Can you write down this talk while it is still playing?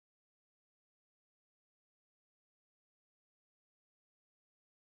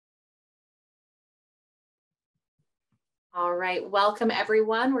All right, welcome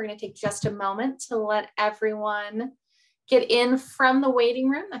everyone. We're going to take just a moment to let everyone get in from the waiting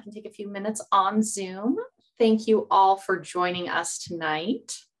room. That can take a few minutes on Zoom. Thank you all for joining us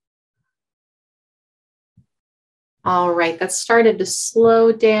tonight. All right, that started to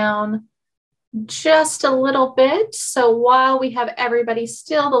slow down just a little bit. So while we have everybody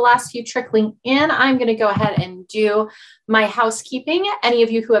still, the last few trickling in, I'm going to go ahead and do my housekeeping. Any of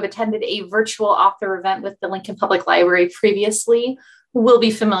you who have attended a virtual author event with the Lincoln Public Library previously will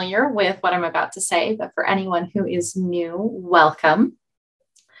be familiar with what I'm about to say, but for anyone who is new, welcome.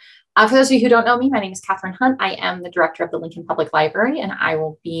 For those of you who don't know me, my name is Kathryn Hunt. I am the director of the Lincoln Public Library, and I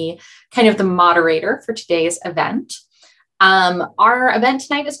will be kind of the moderator for today's event. Our event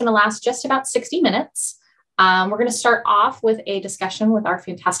tonight is going to last just about 60 minutes. We're going to start off with a discussion with our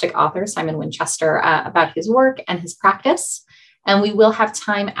fantastic author, Simon Winchester, about his work and his practice. And we will have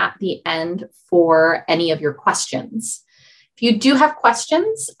time at the end for any of your questions. If you do have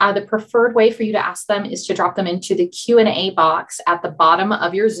questions, the preferred way for you to ask them is to drop them into the Q&A box at the bottom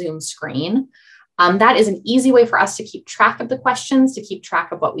of your Zoom screen. That is an easy way for us to keep track of the questions, to keep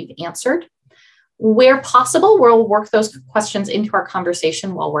track of what we've answered. Where possible, we'll work those questions into our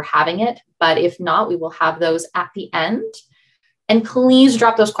conversation while we're having it. But if not, we will have those at the end. And please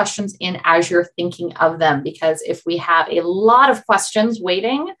drop those questions in as you're thinking of them, because if we have a lot of questions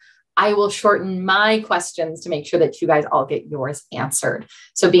waiting, I will shorten my questions to make sure that you guys all get yours answered.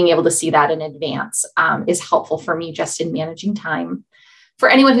 So being able to see that in advance is helpful for me just in managing time. For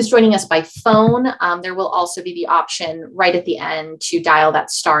anyone who's joining us by phone, there will also be the option right at the end to dial that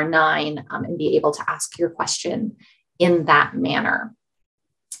 *9 and be able to ask your question in that manner.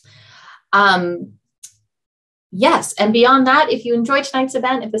 Yes, and beyond that, if you enjoyed tonight's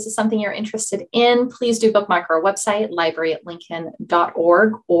event, if this is something you're interested in, please do bookmark our website,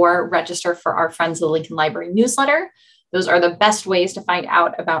 library@lincoln.org, or register for our Friends of the Lincoln Library newsletter. Those are the best ways to find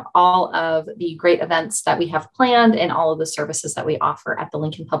out about all of the great events that we have planned and all of the services that we offer at the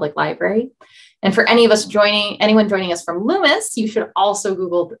Lincoln Public Library. And for anyone joining us from Loomis, you should also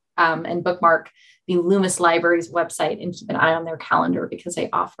Google and bookmark the Loomis Library's website and keep an eye on their calendar, because they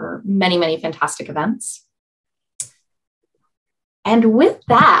offer many, many fantastic events. And with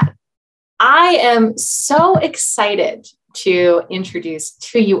that, I am so excited to introduce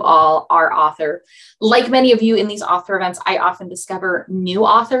to you all our author. Like many of you in these author events, I often discover new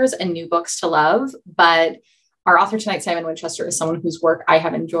authors and new books to love, but our author tonight, Simon Winchester, is someone whose work I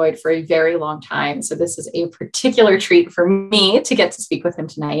have enjoyed for a very long time. So this is a particular treat for me to get to speak with him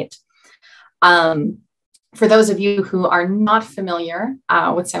tonight. For those of you who are not familiar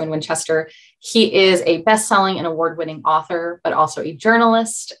with Simon Winchester, he is a best-selling and award-winning author, but also a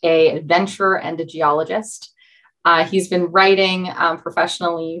journalist, an adventurer, and a geologist. He's been writing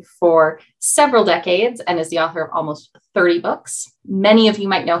professionally for several decades and is the author of almost 30 books. Many of you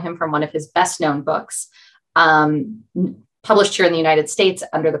might know him from one of his best-known books, published here in the United States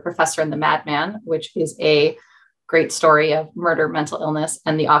under The Professor and the Madman, which is a great story of murder, mental illness,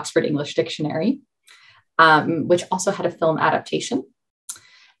 and the Oxford English Dictionary, which also had a film adaptation.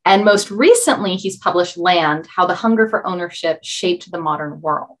 And most recently, he's published Land: How the Hunger for Ownership Shaped the Modern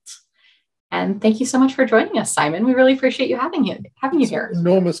World. And thank you so much for joining us, Simon. We really appreciate you having you here.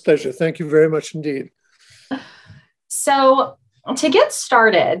 Enormous pleasure. Thank you very much indeed. So to get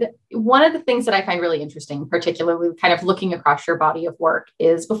started, one of the things that I find really interesting, particularly kind of looking across your body of work,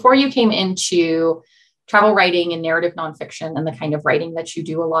 is before you came into travel writing and narrative nonfiction and the kind of writing that you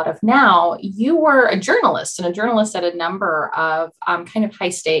do a lot of now, you were a journalist, and a journalist at a number of kind of high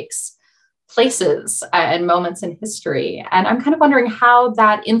stakes places and moments in history. And I'm kind of wondering how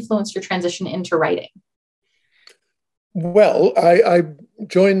that influenced your transition into writing. Well, I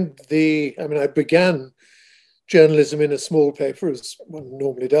began journalism in a small paper, as one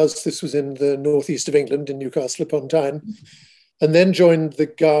normally does. This was in the northeast of England, in Newcastle upon Tyne, and then joined The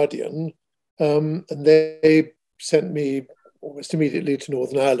Guardian. And they sent me almost immediately to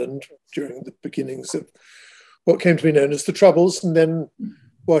Northern Ireland during the beginnings of what came to be known as the Troubles, and then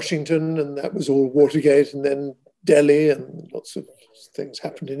Washington, and that was all Watergate, and then Delhi, and lots of things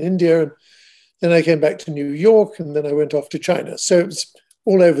happened in India. And then I came back to New York, and then I went off to China. So it was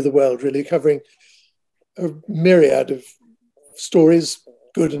all over the world, really, covering a myriad of stories,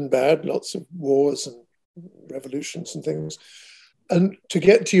 good and bad, lots of wars and revolutions and things. And to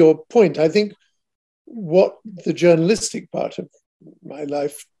get to your point, I think what the journalistic part of my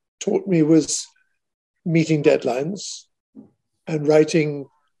life taught me was meeting deadlines and writing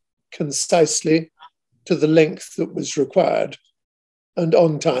concisely to the length that was required and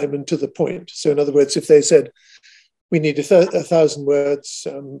on time and to the point. So in other words, if they said, we need 1,000 words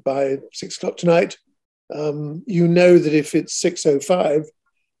by 6 o'clock tonight, You know that if it's 6:05,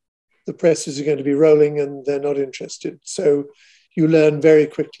 the presses are going to be rolling and they're not interested. So you learn very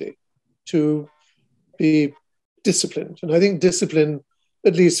quickly to be disciplined. And I think discipline,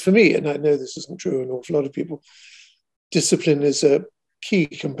 at least for me, and I know this isn't true of an awful lot of people, discipline is a key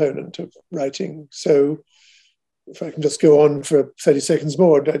component of writing. So if I can just go on for 30 seconds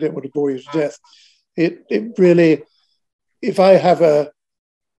more, I don't want to bore you to death. It really, if I have a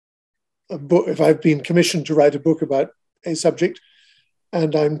book, if I've been commissioned to write a book about a subject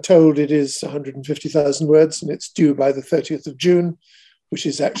and I'm told it is 150,000 words and it's due by the 30th of June, which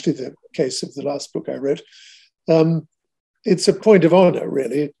is actually the case of the last book I wrote, it's a point of honor,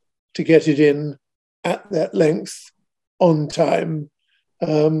 really, to get it in at that length on time.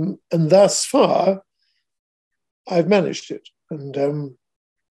 And thus far, I've managed it. And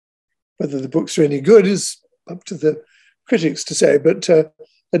whether the books are any good is up to the critics to say, but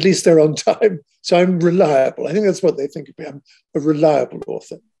at least they're on time. So I'm reliable. I think that's what they think of me. I'm a reliable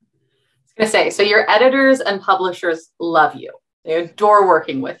author. I was going to say, so your editors and publishers love you. They adore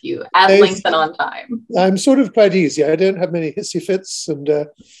working with you at length and on time. I'm sort of quite easy. I don't have many hissy fits, and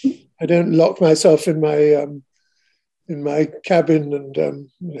I don't lock myself in my cabin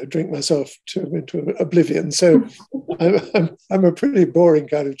and drink myself into oblivion. So I'm a pretty boring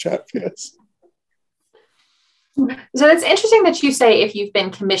kind of chap. Yes. So it's interesting that you say if you've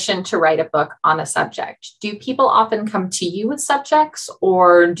been commissioned to write a book on a subject. Do people often come to you with subjects,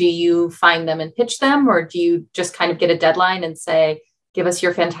 or do you find them and pitch them, or do you just kind of get a deadline and say, give us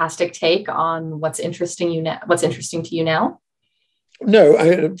your fantastic take on what's interesting to you now? No,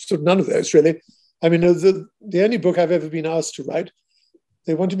 sort of none of those really. I mean, the only book I've ever been asked to write,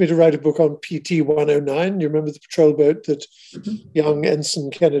 they wanted me to write a book on PT 109. You remember the patrol boat that young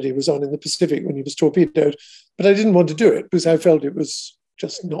Ensign Kennedy was on in the Pacific when he was torpedoed? But I didn't want to do it because I felt it was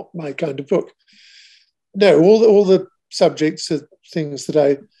just not my kind of book. No, all the subjects are things that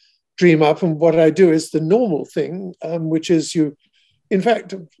I dream up. And what I do is the normal thing, which is in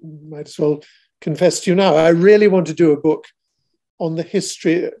fact, I might as well confess to you now, I really want to do a book on the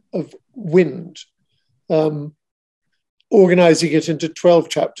history of wind, organizing it into 12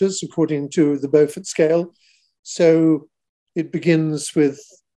 chapters according to the Beaufort scale. So it begins with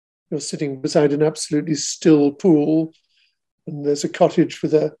you're sitting beside an absolutely still pool, and there's a cottage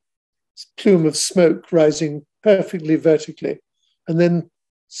with a plume of smoke rising perfectly vertically. And then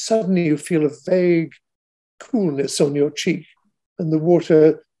suddenly you feel a vague coolness on your cheek, and the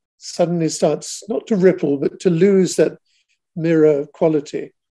water suddenly starts not to ripple, but to lose that mirror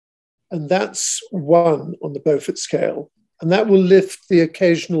quality. And that's one on the Beaufort scale. And that will lift the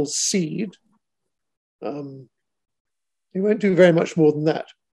occasional seed. You won't do very much more than that.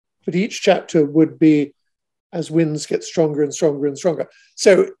 But each chapter would be as winds get stronger and stronger and stronger.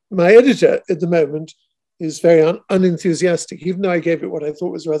 So my editor at the moment is very unenthusiastic, even though I gave it what I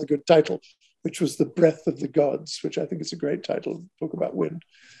thought was a rather good title, which was The Breath of the Gods, which I think is a great title, book about wind.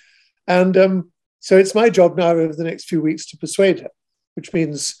 And so it's my job now over the next few weeks to persuade her, which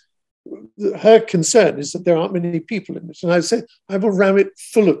means her concern is that there aren't many people in it. And I say, I will ram it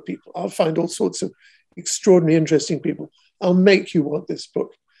full of people. I'll find all sorts of extraordinarily interesting people. I'll make you want this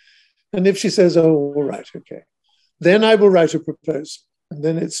book. And if she says, oh, all right, okay, then I will write a proposal. And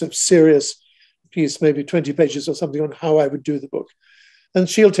then it's a serious piece, maybe 20 pages or something on how I would do the book. And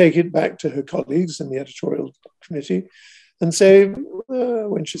she'll take it back to her colleagues in the editorial committee and say,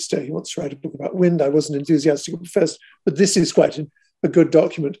 Winchester, he wants to write a book about wind. I wasn't enthusiastic at first, but this is quite a good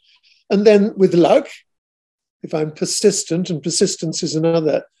document. And then with luck, if I'm persistent, and persistence is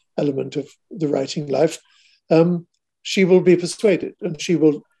another element of the writing life, she will be persuaded and she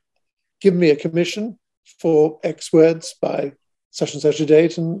will give me a commission for X words by such and such a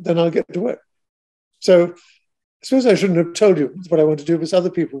date, and then I'll get to work. So I suppose I shouldn't have told you what I want to do, because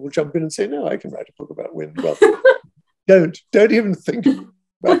other people will jump in and say, no, I can write a book about wind. Well, don't even think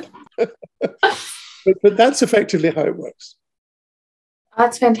about it. But that's effectively how it works.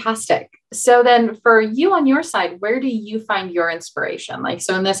 That's fantastic. So then for you on your side, where do you find your inspiration? Like,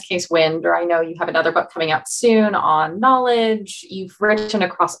 so in this case, wind, or I know you have another book coming out soon on knowledge. You've written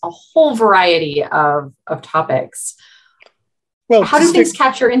across a whole variety of topics. Well, how do things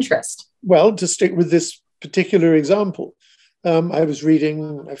catch your interest? Well, to stick with this particular example, I was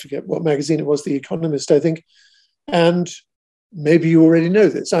reading, I forget what magazine it was, The Economist, I think, and maybe you already know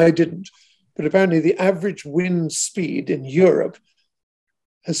this, I didn't, but apparently the average wind speed in Europe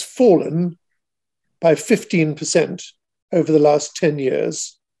has fallen by 15% over the last 10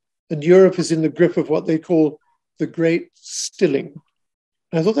 years. And Europe is in the grip of what they call the Great Stilling.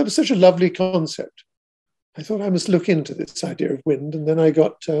 And I thought that was such a lovely concept. I thought I must look into this idea of wind. And then I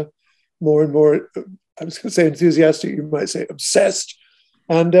got more and more I was going to say enthusiastic, you might say obsessed.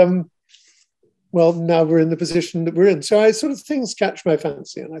 And well, now we're in the position that we're in. So I sort of, things catch my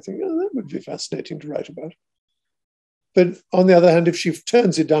fancy and I think, oh, that would be fascinating to write about. But on the other hand, if she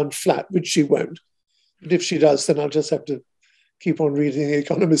turns it down flat, which she won't, but if she does, then I'll just have to keep on reading The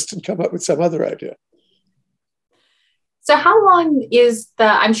Economist and come up with some other idea. So how long is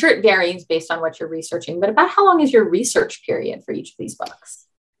I'm sure it varies based on what you're researching, but about how long is your research period for each of these books?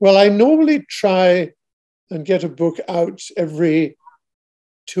 Well, I normally try and get a book out every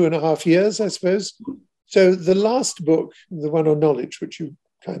 2.5 years, I suppose. So the last book, the one on knowledge, which you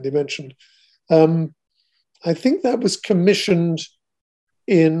kindly mentioned, I think that was commissioned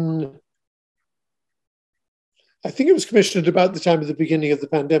about the time of the beginning of the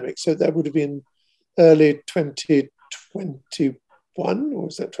pandemic. So that would have been early 2021, or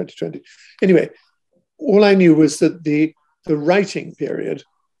was that 2020? Anyway, all I knew was that the writing period,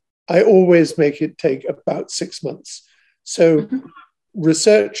 I always make it take about 6 months. So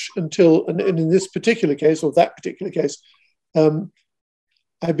research until, and in this particular case, or that particular case,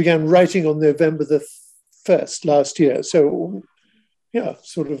 I began writing on November the 1st last year. So yeah,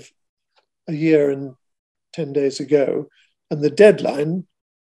 sort of a year and 10 days ago. And the deadline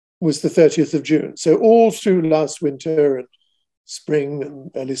was the 30th of June. So all through last winter and spring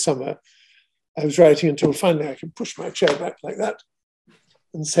and early summer, I was writing until finally I could push my chair back like that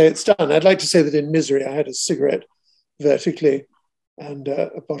and say it's done. I'd like to say that in misery, I had a cigarette vertically and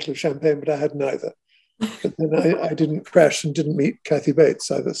a bottle of champagne, but I had neither. But then I didn't crash and didn't meet Kathy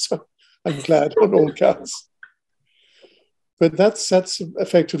Bates either. So I'm glad on all counts. But that's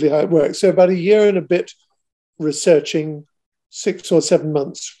effectively how it works. So about a year and a bit researching, 6 or 7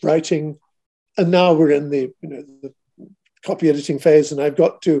 months writing, and now we're in the copy editing phase. And I've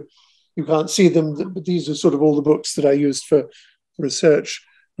got to, you can't see them, but these are sort of all the books that I used for research.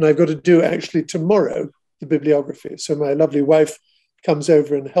 And I've got to do actually tomorrow the bibliography. So my lovely wife comes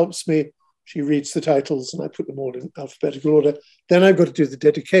over and helps me. She reads the titles and I put them all in alphabetical order. Then I've got to do the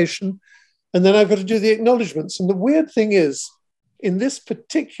dedication, and then I've got to do the acknowledgements. And the weird thing is, in this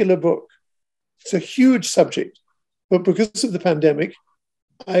particular book, it's a huge subject, but because of the pandemic,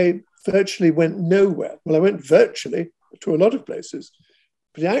 I virtually went nowhere. Well, I went virtually to a lot of places,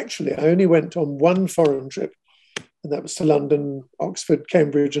 but actually I only went on one foreign trip, and that was to London, Oxford,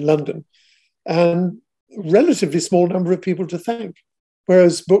 Cambridge, and London, and a relatively small number of people to thank.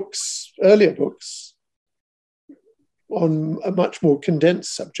 Whereas earlier books on a much more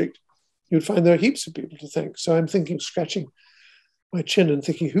condensed subject, you'd find there are heaps of people to thank. So I'm scratching my chin and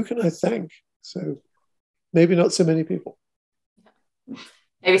thinking, who can I thank? So maybe not so many people.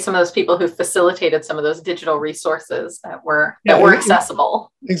 Maybe some of those people who facilitated some of those digital resources that were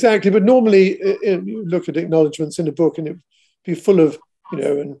accessible. Exactly. But normally you look at acknowledgements in a book and it'd be full of,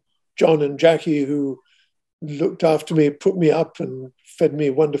 and John and Jackie who looked after me, put me up and fed me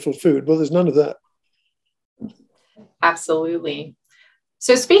wonderful food. Well, there's none of that. Absolutely.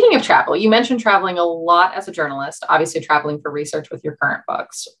 So speaking of travel, you mentioned traveling a lot as a journalist, obviously traveling for research with your current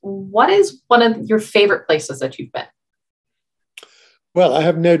books. What is one of your favorite places that you've been? Well, I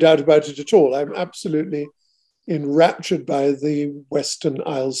have no doubt about it at all. I'm absolutely enraptured by the Western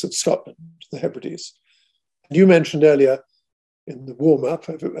Isles of Scotland, the Hebrides. You mentioned earlier in the warm-up,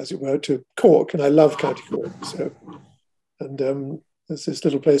 as it were, to Cork, and I love County Cork. So, and there's this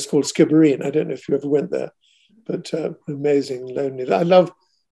little place called Skibbereen. I don't know if you ever went there, but amazing, lonely. I love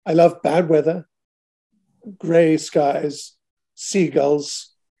bad weather, grey skies,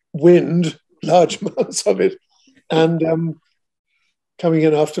 seagulls, wind, large amounts of it, and coming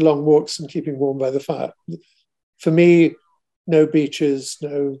in after long walks and keeping warm by the fire. For me, no beaches,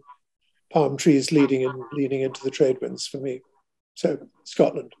 no palm trees leaning into the trade winds for me. So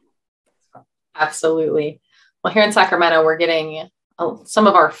Scotland. Absolutely. Well, here in Sacramento, we're getting some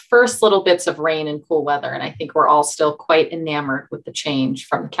of our first little bits of rain and cool weather. And I think we're all still quite enamored with the change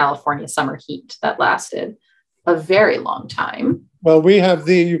from the California summer heat that lasted a very long time. Well, we have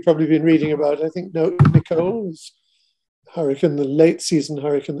you've probably been reading about, I think, Nicole's hurricane, the late season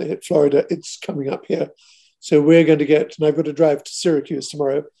hurricane that hit Florida. It's coming up here. So we're going to get, and I've got to drive to Syracuse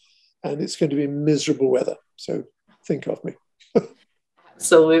tomorrow, and it's going to be miserable weather. So think of me.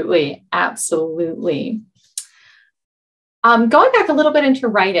 Absolutely. Absolutely. Going back a little bit into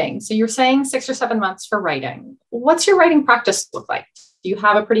writing. So you're saying 6 or 7 months for writing. What's your writing practice look like? Do you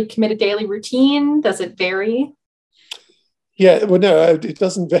have a pretty committed daily routine? Does it vary? Yeah, well, no, it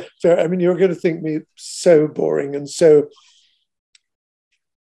doesn't vary. I mean, you're going to think me so boring and so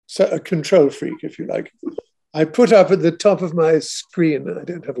a control freak, if you like. I put up at the top of my screen, I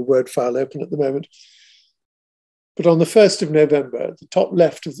don't have a Word file open at the moment, but on the 1st of November, at the top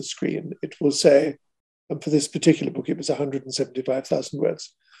left of the screen, it will say, And for this particular book, it was 175,000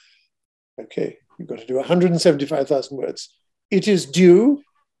 words. Okay, you've got to do 175,000 words. It is due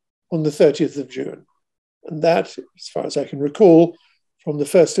on the 30th of June. And that, as far as I can recall, from the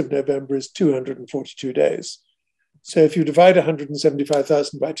 1st of November is 242 days. So if you divide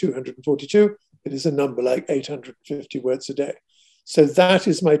 175,000 by 242, it is a number like 850 words a day. So that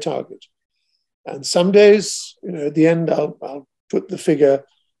is my target. And some days, at the end, I'll put the figure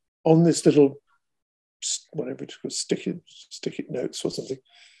on this little, whatever it was, stick-it notes or something.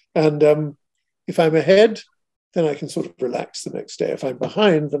 And if I'm ahead, then I can sort of relax the next day. If I'm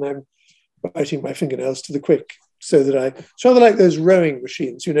behind, then I'm biting my fingernails to the quick, so that it's rather like those rowing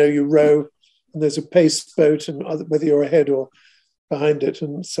machines. You row and there's a pace boat, and whether you're ahead or behind it.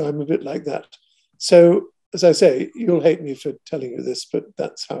 And so I'm a bit like that. So as I say, you'll hate me for telling you this, but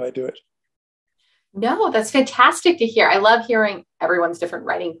that's how I do it. No, that's fantastic to hear. I love hearing everyone's different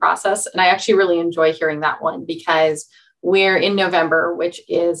writing process. And I actually really enjoy hearing that one, because we're in November, which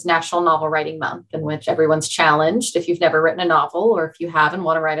is National Novel Writing Month, in which everyone's challenged, if you've never written a novel, or if you have and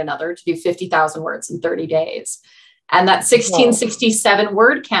want to write another, to do 50,000 words in 30 days. And that 1667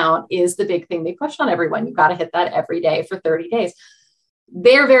 word count is the big thing they push on everyone. You've got to hit that every day for 30 days.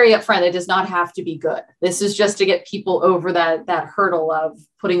 They're very upfront. It does not have to be good. This is just to get people over that hurdle of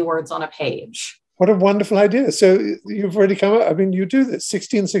putting words on a page. What a wonderful idea. So you've already come up, you do this,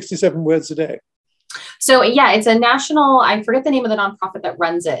 1667 words a day. So yeah, it's a national, I forget the name of the nonprofit that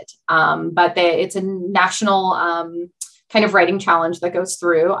runs it, but it's a national kind of writing challenge that goes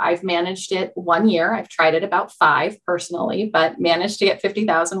through. I've managed it 1 year. I've tried it about 5 personally, but managed to get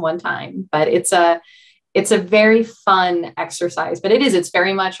 50,000 one time. But it's a very fun exercise, but it's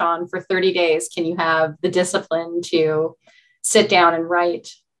very much on for 30 days. Can you have the discipline to sit down and write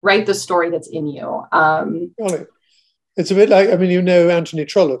the story that's in you? It's a bit like, Anthony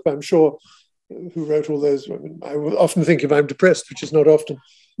Trollope, I'm sure, who wrote all those. I will often think, if I'm depressed, which is not often,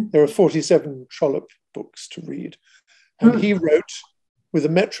 there are 47 Trollope books to read. And he wrote with a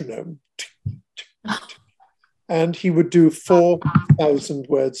metronome. And he would do 4,000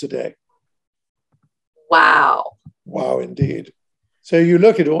 words a day. Wow. Wow, indeed. So you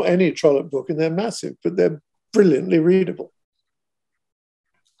look at any Trollope book and they're massive, but they're brilliantly readable.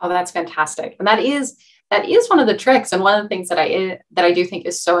 Oh, that's fantastic. And that is one of the tricks. And one of the things that I do think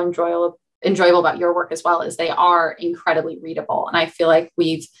is so enjoyable about your work as well, is they are incredibly readable. And I feel like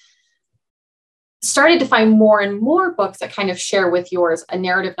we've started to find more and more books that kind of share with yours a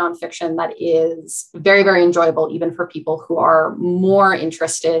narrative nonfiction that is very, very enjoyable, even for people who are more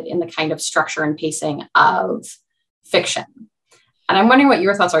interested in the kind of structure and pacing of fiction. And I'm wondering what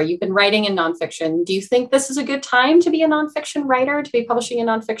your thoughts are. You've been writing in nonfiction. Do you think this is a good time to be a nonfiction writer, to be publishing in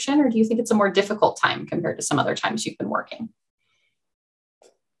nonfiction, or do you think it's a more difficult time compared to some other times you've been working? I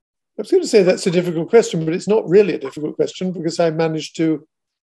was going to say that's a difficult question, but it's not really a difficult question, because I managed to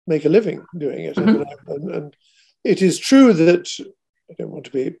make a living doing it. Mm-hmm. And it is true that, I don't want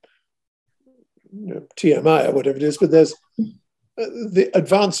to be TMI or whatever it is, but there's the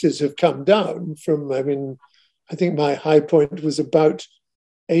advances have come down from, I think my high point was about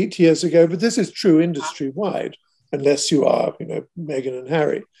 8 years ago, but this is true industry-wide, unless you are, Meghan and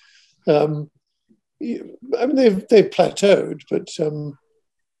Harry. They've plateaued, but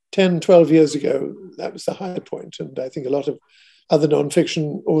 10, 12 years ago, that was the high point. And I think a lot of other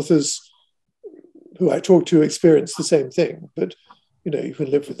nonfiction authors who I talk to experience the same thing. But, you can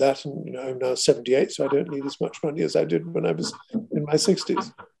live with that. And, I'm now 78, so I don't need as much money as I did when I was in my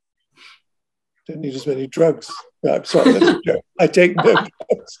 60s. Don't need as many drugs. No, I'm sorry, that's a joke. I take no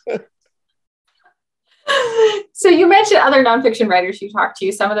drugs. So you mentioned other nonfiction writers you talk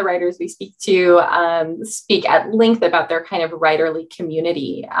to. Some of the writers we speak to speak at length about their kind of writerly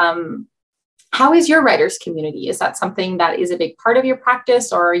community. How is your writers' community? Is that something that is a big part of your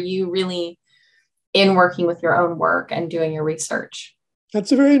practice, or are you really in working with your own work and doing your research?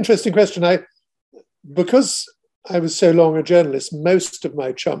 That's a very interesting question. Because I was so long a journalist, most of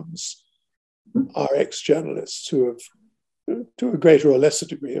my chums are ex-journalists who have, to a greater or lesser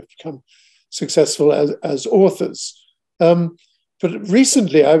degree, have become successful as authors. But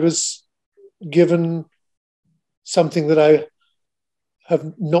recently I was given something that I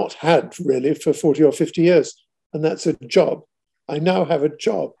have not had really for 40 or 50 years, and that's a job. I now have a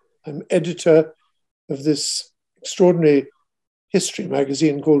job. I'm editor of this extraordinary history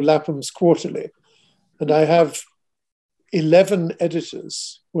magazine called Lapham's Quarterly, and I have 11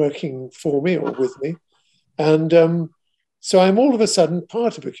 editors working for me or with me, and so I'm all of a sudden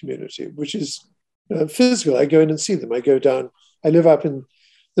part of a community, which is physical. I go in and see them. I go down. I live up in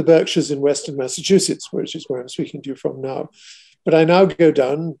the Berkshires in Western Massachusetts, which is where I'm speaking to you from now. But I now go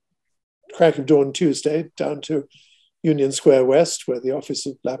down crack of dawn Tuesday down to Union Square West, where the office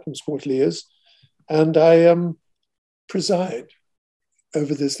of Lapham's Quarterly is, and I preside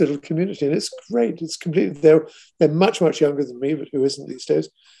over this little community, and it's great. It's completely they're much younger than me, but who isn't these days?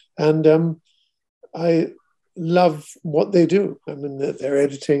 And I love what they do. I mean, they're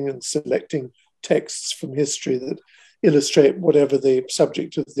editing and selecting texts from history that illustrate whatever the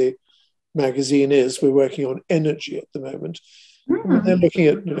subject of the magazine is. We're working on energy at the moment. Mm. They're looking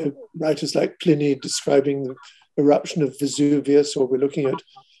at writers like Pliny describing the eruption of Vesuvius, or we're looking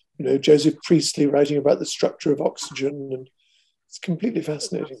at Joseph Priestley writing about the structure of oxygen, and it's completely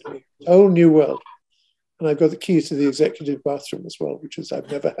fascinating to me. A whole new world. And I've got the key to the executive bathroom as well, which is I've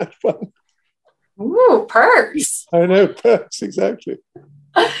never had one. Ooh, perks. I know, perks, exactly.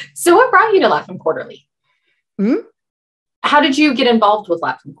 So what brought you to Lapham Quarterly? Hmm? How did you get involved with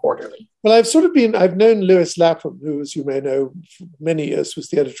Lapham Quarterly? Well, I've known Lewis Lapham, who, as you may know, for many years was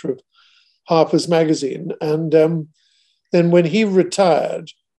the editor of Harper's Magazine. And then when he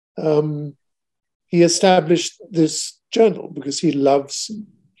retired, he established this journal because he loves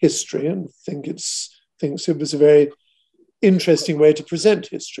history and thinks it was a very interesting way to present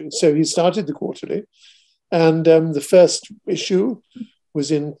history. So he started the Quarterly, and the first issue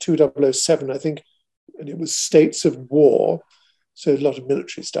was in 2007, I think, and it was States of War, so a lot of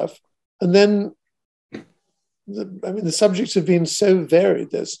military stuff. And then, the subjects have been so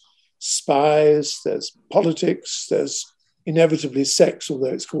varied. There's spies, there's politics, there's inevitably sex, although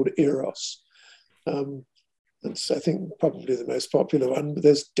it's called Eros. That's, I think, probably the most popular one, but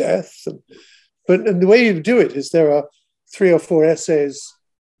there's death. And the way you do it is there are 3 or 4 essays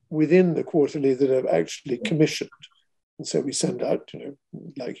within the Quarterly that are actually commissioned. And so we send out,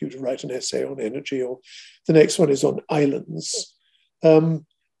 like you to write an essay on energy, or the next one is on islands.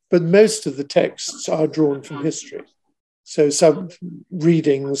 But most of the texts are drawn from history. So some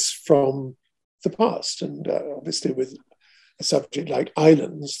readings from the past. And obviously with a subject like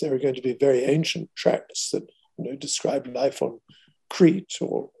islands, there are going to be very ancient tracts that describe life on Crete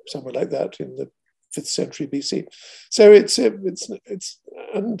or somewhere like that in the 5th century BC. So it's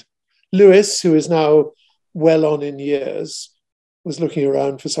and Lewis, who is now well on in years, was looking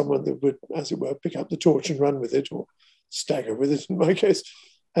around for someone that would, as it were, pick up the torch and run with it, or stagger with it in my case.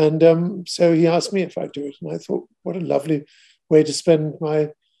 And so he asked me if I'd do it. And I thought, what a lovely way to spend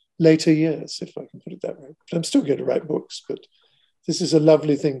my later years, if I can put it that way. But I'm still going to write books, but this is a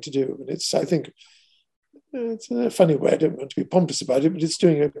lovely thing to do. And I think, it's in a funny way, I don't want to be pompous about it, but it's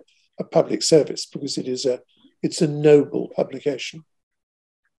doing a public service because it's a noble publication.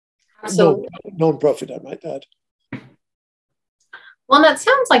 Absolutely. Non-profit, I might add. Well, and that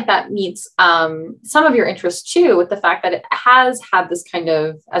sounds like that meets some of your interest too, with the fact that it has had this kind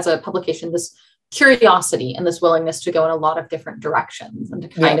of, as a publication, this curiosity and this willingness to go in a lot of different directions and to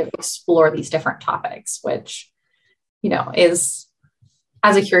kind of explore these different topics, which, is,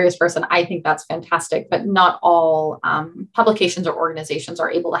 as a curious person, I think that's fantastic, but not all publications or organizations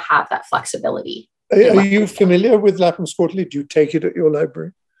are able to have that flexibility. Are you familiar with Lapham's Quarterly? Do you take it at your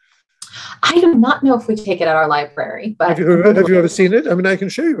library? I do not know if we take it at our library, but... Have you ever seen it? I mean, I can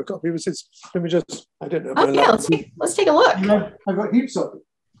show you a copy. Let me just, I don't know. Oh, yeah, let's take a look. I've got heaps of it.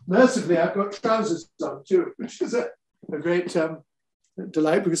 Mercifully, I've got trousers on too, which is a great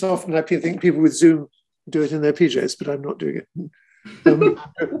delight, because often I think people with Zoom do it in their PJs, but I'm not doing it.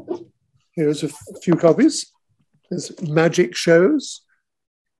 Here's a few copies. There's Magic Shows.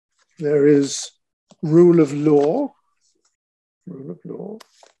 There is Rule of Law.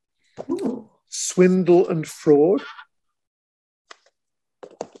 Ooh. Swindle and Fraud,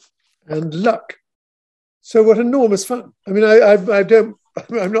 and Luck. So what enormous fun. I mean,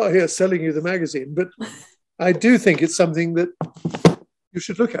 I'm not here selling you the magazine, but I do think it's something that you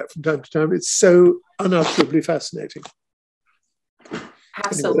should look at from time to time. It's so unutterably fascinating.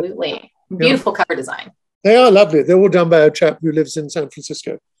 Absolutely. Anyway, beautiful cover design. They are lovely. They're all done by a chap who lives in San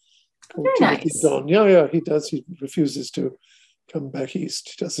Francisco. Very nice. Don. Yeah, he does. He refuses to come back east.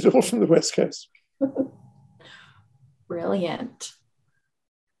 He does it all from the West Coast. Brilliant.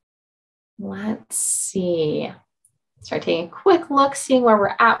 Let's see. Start taking a quick look, seeing where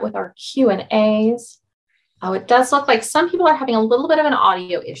we're at with our Q&As. Oh, it does look like some people are having a little bit of an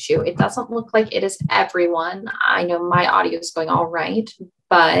audio issue. It doesn't look like it is everyone. I know my audio is going all right,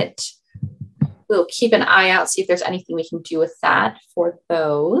 but we'll keep an eye out, see if there's anything we can do with that for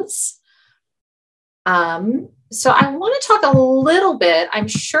those. So I want to talk a little bit, I'm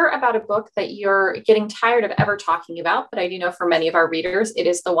sure, about a book that you're getting tired of ever talking about, but I do know for many of our readers, it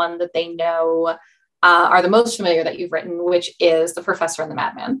is the one that they know are the most familiar that you've written, which is The Professor and the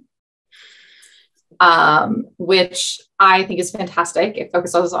Madman. which I think is fantastic. It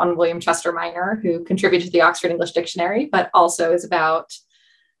focuses on William Chester Minor, who contributed to the Oxford English Dictionary, but also is about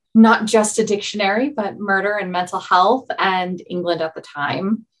not just a dictionary, but murder and mental health and England at the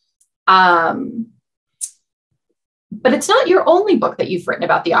time. But it's not your only book that you've written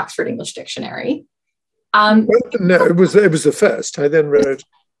about the Oxford English Dictionary. No, it was the first. I then wrote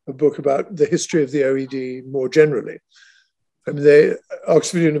a book about the history of the OED more generally. I mean,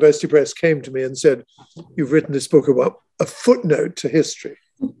 Oxford University Press came to me and said, "You've written this book about a footnote to history."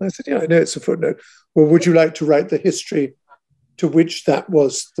 I said, "Yeah, I know it's a footnote. Well, would you like to write the history to which that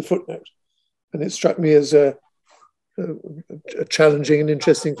was the footnote?" And it struck me as a challenging and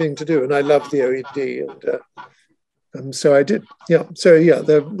interesting thing to do. And I love the OED, and so I did. Yeah. So yeah,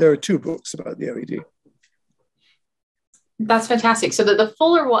 there are two books about the OED. That's fantastic. So the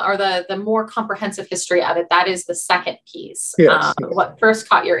fuller one, or the more comprehensive history of it, that is the second piece. Yes. What first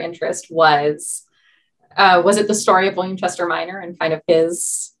caught your interest was it the story of William Chester Minor and kind of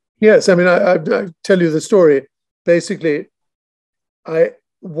his? Yes. I mean, I tell you the story. Basically, I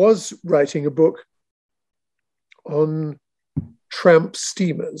was writing a book on tramp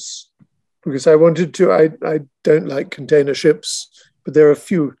steamers because I wanted to. I don't like container ships, but there are a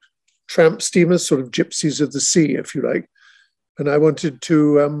few tramp steamers, sort of gypsies of the sea, if you like. And I wanted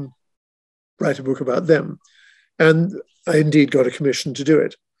to write a book about them. And I indeed got a commission to do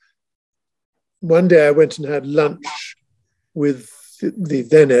it. One day I went and had lunch with the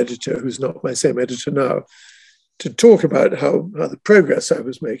then editor, who's not my same editor now, to talk about how the progress I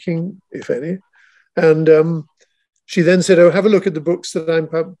was making, if any. And she then said, "Oh, have a look at the books that I'm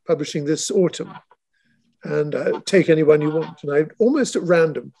publishing this autumn. And take any one you want." And I, almost at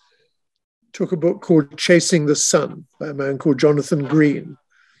random, took a book called Chasing the Sun by a man called Jonathan Green,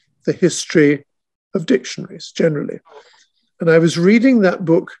 The History of Dictionaries, generally. And I was reading that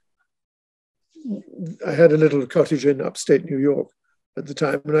book. I had a little cottage in upstate New York at the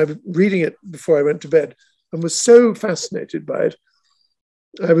time, and I was reading it before I went to bed and was so fascinated by it.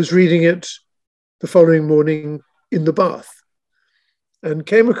 I was reading it the following morning in the bath and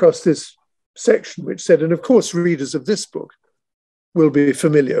came across this section which said, and of course readers of this book will be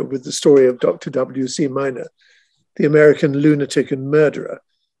familiar with the story of Dr. W.C. Minor, the American lunatic and murderer,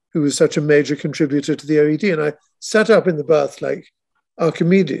 who was such a major contributor to the OED. And I sat up in the bath like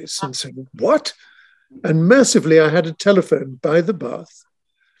Archimedes and said, "What?" And massively, I had a telephone by the bath,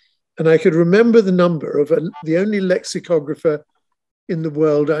 and I could remember the number of the only lexicographer in the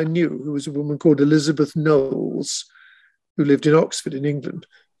world I knew, who was a woman called Elizabeth Knowles, who lived in Oxford in England.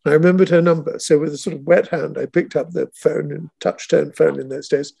 I remembered her number. So with a sort of wet hand, I picked up the phone, and touch-tone phone in those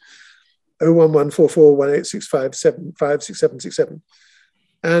days, 011441865756767.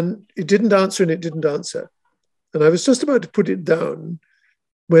 And it didn't answer, and it didn't answer. And I was just about to put it down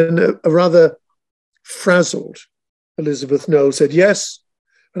when a rather frazzled Elizabeth Knowles said, "Yes."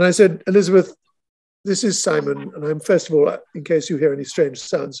 And I said, "Elizabeth, this is Simon. And I'm, first of all, in case you hear any strange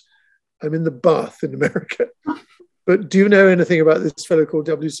sounds, I'm in the bath in America. But do you know anything about this fellow called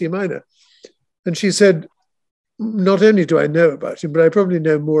W.C. Minor?" And she said, "Not only do I know about him, but I probably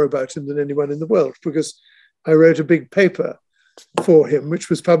know more about him than anyone in the world, because I wrote a big paper for him, which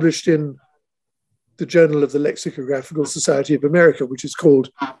was published in the Journal of the Lexicographical Society of America, which is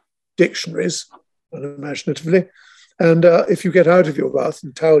called Dictionaries, unimaginatively. And if you get out of your bath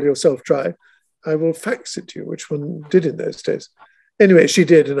and towel yourself dry, I will fax it to you," which one did in those days. Anyway, she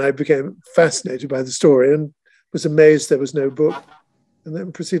did, and I became fascinated by the story and was amazed there was no book, and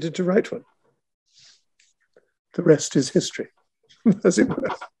then proceeded to write one. The rest is history, as it were.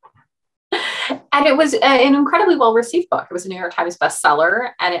 And it was an incredibly well-received book. It was a New York Times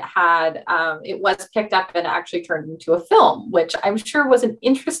bestseller, and it was picked up and actually turned into a film, which I'm sure was an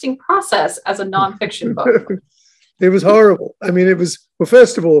interesting process as a nonfiction book. It was horrible. I mean, it was, well,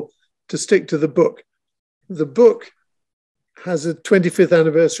 first of all, to stick to the book has a 25th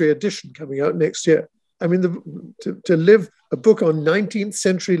anniversary edition coming out next year. I mean, to live a book on 19th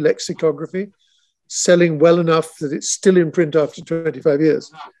century lexicography, selling well enough that it's still in print after 25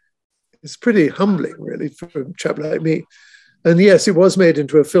 years, it's pretty humbling, really, for a chap like me. And yes, it was made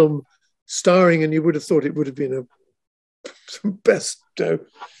into a film starring, and you would have thought it would have been a best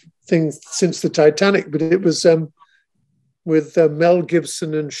thing since the Titanic, but it was with Mel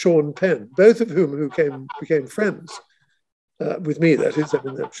Gibson and Sean Penn, both of whom became friends with me, that is. I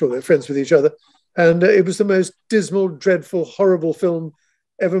mean, I'm sure they're friends with each other. And it was the most dismal, dreadful, horrible film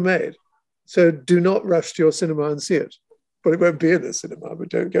ever made. So do not rush to your cinema and see it. Well, it won't be in the cinema, but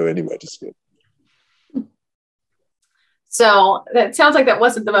don't go anywhere to see it. So that sounds like that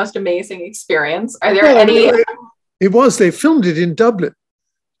wasn't the most amazing experience. Are there any? It was. They filmed it in Dublin.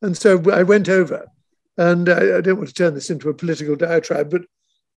 And so I went over, And I don't want to turn this into a political diatribe, but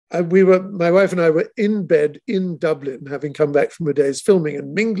my wife and I were in bed in Dublin, having come back from a day's filming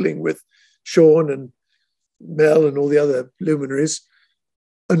and mingling with Sean and Mel and all the other luminaries,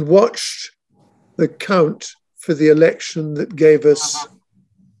 and watched the count for the election that gave us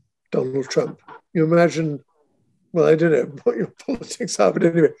Donald Trump. You imagine, well, I don't know what your politics are, but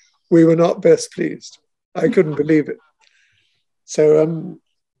anyway, we were not best pleased. I couldn't believe it. So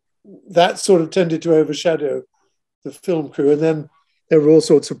that sort of tended to overshadow the film crew. And then there were all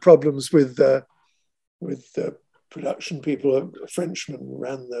sorts of problems with the production people. A Frenchman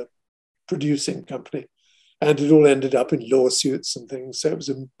ran the producing company, and it all ended up in lawsuits and things. So it was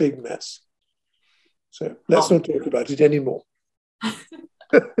a big mess. So let's not talk about it anymore.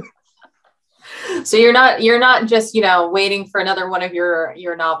 So you're not just, waiting for another one of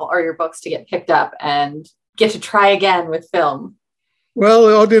your novel or your books to get picked up and get to try again with film. Well,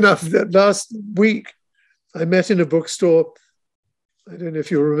 odd enough, that last week I met in a bookstore. I don't know if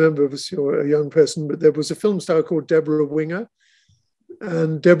you'll remember, because you're a young person, but there was a film star called Deborah Winger.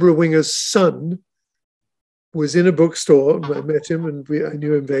 And Deborah Winger's son was in a bookstore. And I met him, and I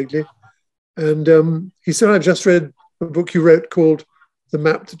knew him vaguely. And he said, I've just read a book you wrote called The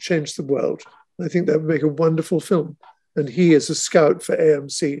Map That Changed the World. I think that would make a wonderful film. And he is a scout for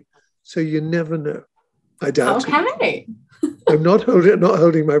AMC. So you never know. I doubt it. Okay. I'm not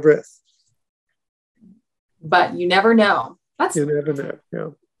holding my breath. But you never know. You never know, yeah.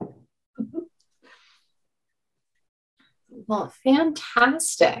 Well,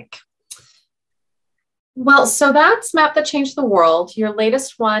 fantastic. Well, so that's Map That Changed the World. Your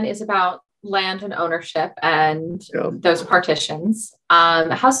latest one is about land and ownership and those partitions.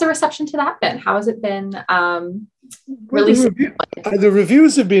 How's the reception to that been? How has it been released? The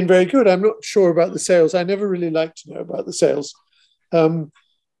reviews have been very good. I'm not sure about the sales. I never really like to know about the sales.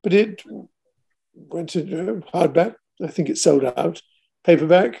 But it went to hardback. I think it sold out.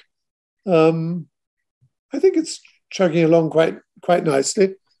 Paperback. I think it's chugging along quite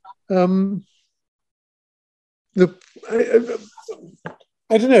nicely. I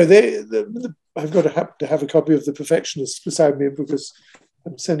don't know. I've got to have a copy of The Perfectionist beside me because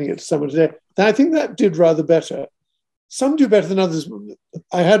I'm sending it to someone today. And I think that did rather better. Some do better than others.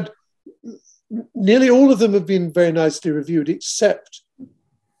 I had nearly all of them have been very nicely reviewed, except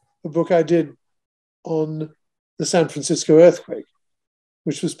a book I did on the San Francisco earthquake,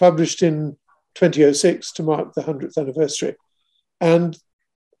 which was published in 2006 to mark the 100th anniversary. And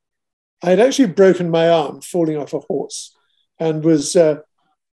I had actually broken my arm falling off a horse and was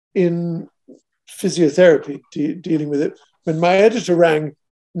in physiotherapy dealing with it when my editor rang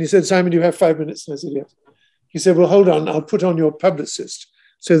and he said, Simon, do you have 5 minutes? And I said, yes. He said, well, hold on, I'll put on your publicist.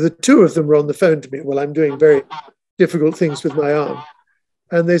 So the two of them were on the phone to me while I'm doing very difficult things with my arm.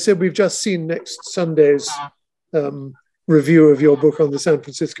 And they said, we've just seen next Sunday's review of your book on the San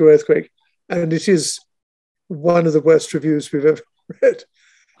Francisco earthquake. And it is one of the worst reviews we've ever read.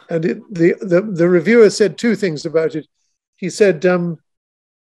 And the reviewer said two things about it. He said,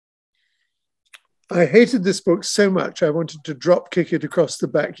 I hated this book so much, I wanted to drop kick it across the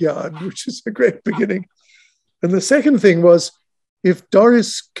backyard, which is a great beginning. And the second thing was, if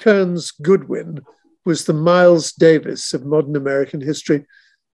Doris Kearns Goodwin was the Miles Davis of modern American history,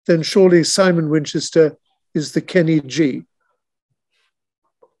 then surely Simon Winchester is the Kenny G.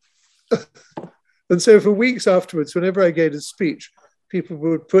 And so for weeks afterwards, whenever I gave a speech, people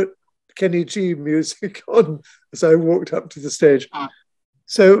would put Kenny G music on as I walked up to the stage.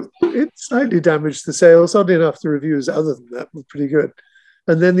 So it slightly damaged the sales. Oddly enough, the reviews other than that were pretty good.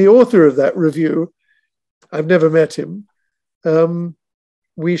 And then the author of that review, I've never met him,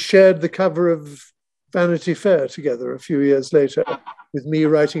 we shared the cover of Vanity Fair together a few years later, with me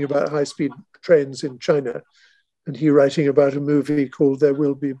writing about high-speed trains in China and he writing about a movie called There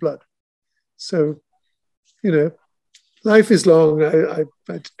Will Be Blood. So, life is long.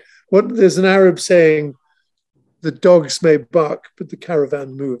 There's an Arab saying, the dogs may bark, but the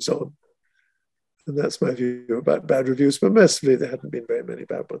caravan moves on. And that's my view about bad reviews, but mostly there hadn't been very many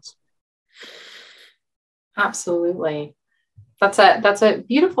bad ones. Absolutely. That's a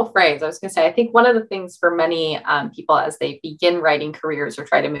beautiful phrase. I was going to say, I think one of the things for many people as they begin writing careers or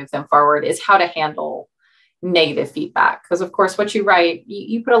try to move them forward is how to handle negative feedback. Because of course, what you write,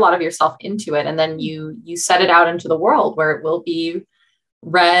 you put a lot of yourself into it, and then you set it out into the world where it will be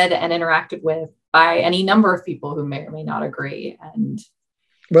read and interacted with by any number of people who may or may not agree. And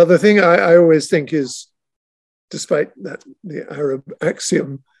well, the thing I always think is, despite that the Arab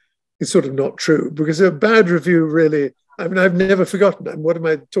axiom is sort of not true, because a bad review really, I mean, I've never forgotten. And what am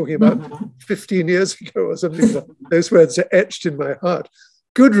I talking about? 15 years ago or something. Those words are etched in my heart.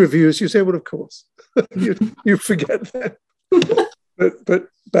 Good reviews, you say, well, of course. you forget that. But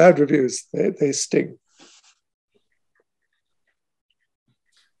bad reviews, they sting.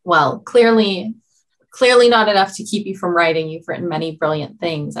 Well, clearly not enough to keep you from writing. You've written many brilliant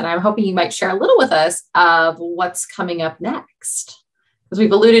things, and I'm hoping you might share a little with us of what's coming up next. Because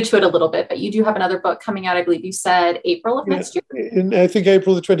we've alluded to it a little bit, but you do have another book coming out, I believe you said April of next year? I think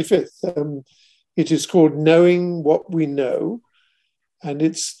April the 25th. It is called Knowing What We Know, and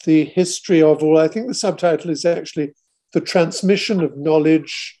it's the history of, I think the subtitle is actually The Transmission of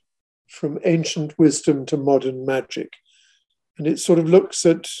Knowledge from Ancient Wisdom to Modern Magic. And it sort of looks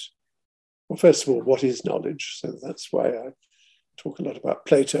at, well, first of all, what is knowledge? So that's why I talk a lot about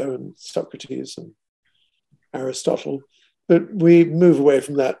Plato and Socrates and Aristotle. But we move away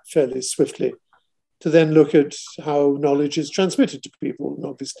from that fairly swiftly to then look at how knowledge is transmitted to people. And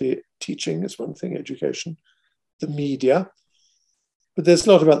obviously, teaching is one thing, education, the media. But there's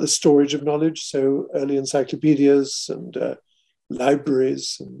a lot about the storage of knowledge, so early encyclopedias and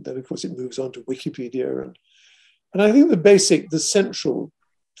libraries, and then, of course, it moves on to Wikipedia. And I think the central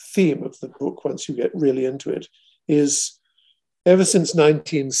theme of the book, once you get really into it, is ever since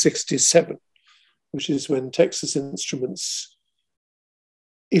 1967, which is when Texas Instruments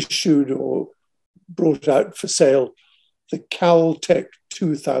issued or brought out for sale the Caltech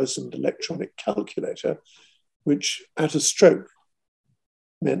 2000 electronic calculator, which at a stroke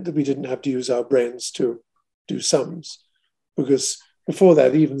meant that we didn't have to use our brains to do sums, because before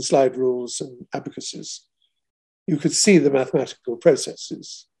that, even slide rules and abacuses, you could see the mathematical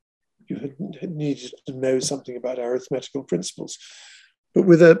processes. You had needed to know something about arithmetical principles. But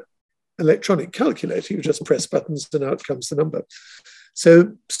with an electronic calculator, you just press buttons and out comes the number.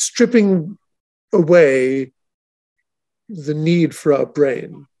 So stripping away the need for our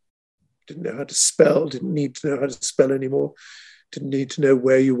brain, didn't know how to spell, didn't need to know how to spell anymore, didn't need to know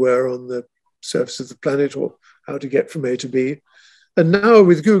where you were on the surface of the planet or how to get from A to B. And now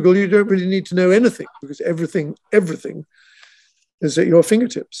with Google, you don't really need to know anything, because everything is at your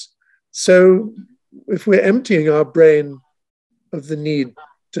fingertips. So if we're emptying our brain of the need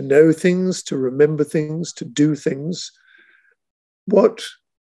to know things, to remember things, to do things, what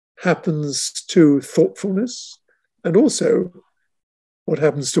happens to thoughtfulness, and also what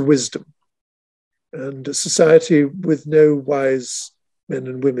happens to wisdom? And a society with no wise men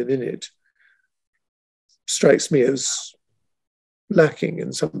and women in it strikes me as lacking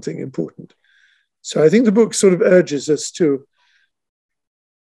in something important. So I think the book sort of urges us to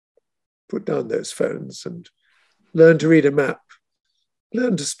put down those phones and learn to read a map,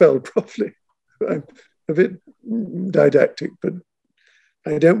 learn to spell properly. I'm a bit didactic, but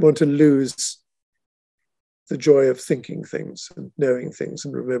I don't want to lose the joy of thinking things and knowing things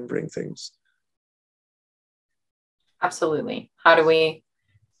and remembering things. Absolutely.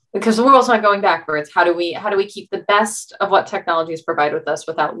 Because the world's not going backwards, how do we keep the best of what technologies provide with us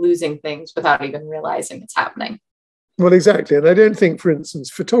without losing things, without even realizing it's happening? Well, exactly. And I don't think, for instance,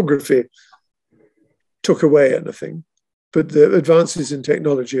 photography took away anything, but the advances in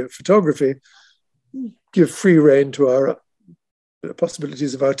technology of photography give free rein to our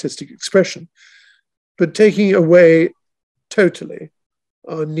possibilities of artistic expression, but taking away totally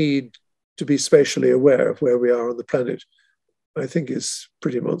our need to be spatially aware of where we are on the planet, I think is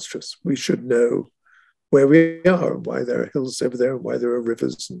pretty monstrous. We should know where we are and why there are hills over there and why there are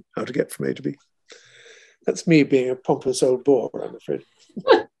rivers and how to get from A to B. That's me being a pompous old bore, I'm afraid.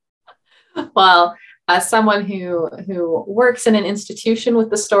 Well, as someone who works in an institution with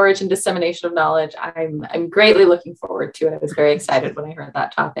the storage and dissemination of knowledge, I'm greatly looking forward to it. I was very excited when I heard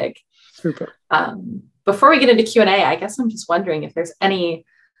that topic. Super. Before we get into Q&A, I guess I'm just wondering if there's any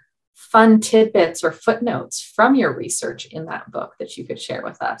fun tidbits or footnotes from your research in that book that you could share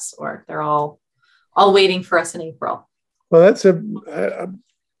with us, or they're all waiting for us in April. Well,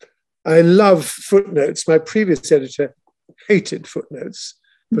 I love footnotes. My previous editor hated footnotes,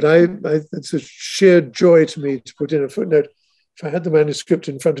 but it's a sheer joy to me to put in a footnote. If I had the manuscript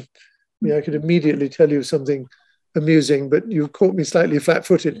in front of me, I could immediately tell you something amusing, but you've caught me slightly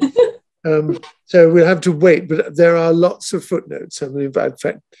flat-footed. So we'll have to wait, but there are lots of footnotes. I mean, in fact,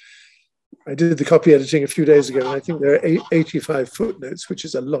 I did the copy editing a few days ago, and I think there are 85 footnotes, which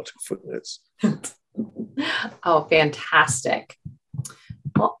is a lot of footnotes. Oh, fantastic.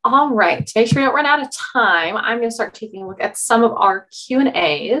 Well, all right. To make sure we don't run out of time, I'm going to start taking a look at some of our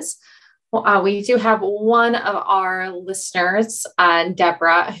Q&As. Well, we do have one of our listeners,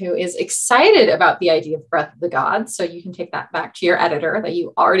 Deborah, who is excited about the idea of Breath of the Gods. So you can take that back to your editor, that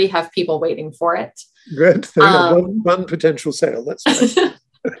you already have people waiting for it. Good. One potential sale. That's right.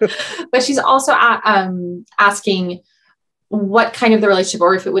 But she's also asking, what kind of the relationship,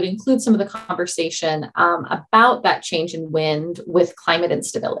 or if it would include some of the conversation about that change in wind with climate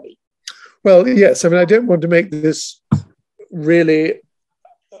instability. Well, yes. I mean, I don't want to make this really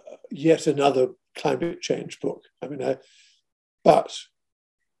yet another climate change book. I mean, but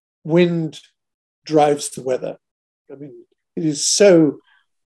wind drives the weather. I mean, it is so.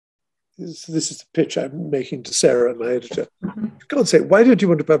 This is the pitch I'm making to Sarah, my editor. For God's sake, why don't you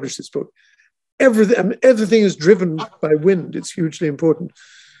want to publish this book? Everything is driven by wind. It's hugely important.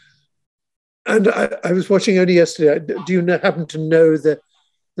 And I was watching only yesterday. Do you happen to know the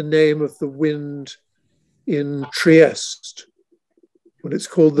name of the wind in Trieste? Well, it's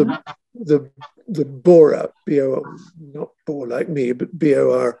called the Bora, B-O, not Bor like me, but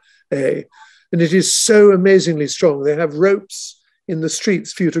B-O-R-A. And it is so amazingly strong. They have ropes in the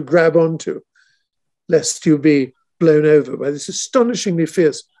streets for you to grab onto, lest you be blown over by this astonishingly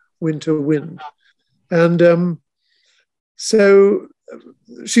fierce winter wind. And so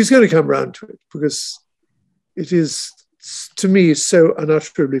she's going to come round to it, because it is, to me, so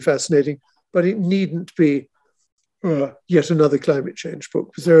unutterably fascinating, but it needn't be yet another climate change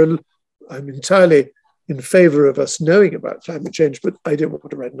book, because I'm entirely in favor of us knowing about climate change, but I don't want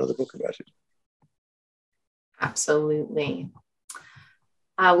to write another book about it. Absolutely.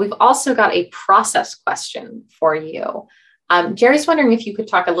 We've also got a process question for you. Jerry's wondering if you could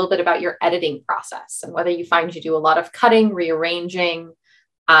talk a little bit about your editing process and whether you find you do a lot of cutting, rearranging,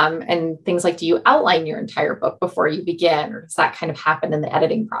 and things like, do you outline your entire book before you begin, or does that kind of happen in the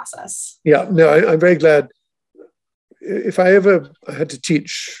editing process? Yeah, no, I'm very glad. If I had to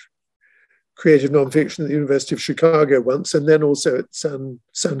teach creative nonfiction at the University of Chicago once, and then also at San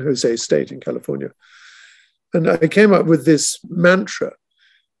Jose State in California, and I came up with this mantra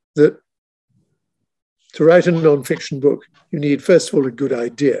that to write a nonfiction book, you need, first of all, a good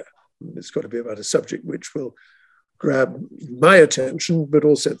idea. It's got to be about a subject which will grab my attention, but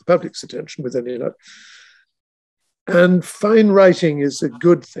also the public's attention with any luck. And fine writing is a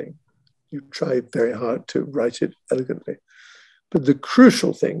good thing. You try very hard to write it elegantly. But the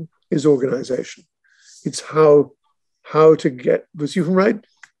crucial thing is organization. It's how to get, because you can write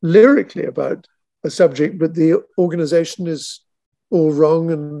lyrically about a subject, but the organization is all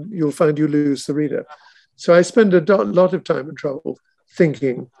wrong and you'll find you lose the reader. So I spend a lot of time and trouble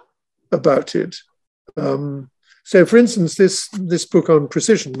thinking about it. So for instance, this book on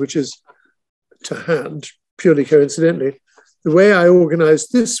precision, which is to hand, purely coincidentally, the way I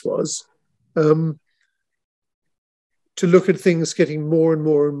organized this was to look at things getting more and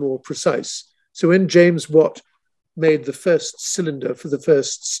more and more precise. So when James Watt made the first cylinder for the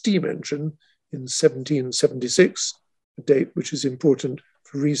first steam engine in 1776, a date which is important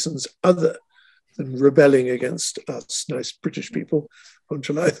for reasons other than rebelling against us nice British people on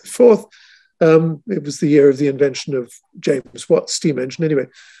July the 4th, it was the year of the invention of James Watt's steam engine. Anyway,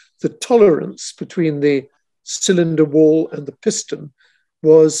 the tolerance between the cylinder wall and the piston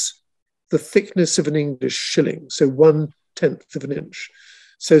was the thickness of an English shilling, so 1/10 of an inch.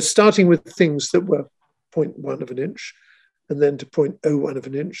 So starting with things that were 0.1 of an inch, and then to 0.01 of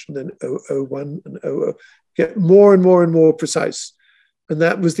an inch, and then 0.001 and 0.00, get more and more and more precise. And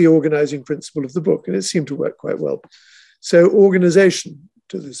that was the organizing principle of the book, and it seemed to work quite well. So organization,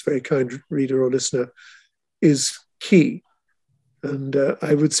 to this very kind reader or listener, is key. And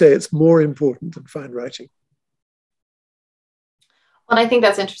I would say it's more important than fine writing. Well, I think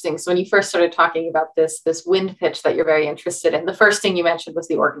that's interesting. So when you first started talking about this wind pitch that you're very interested in, the first thing you mentioned was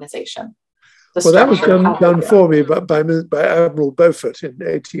the organization. Well, that was done for me by Admiral Beaufort in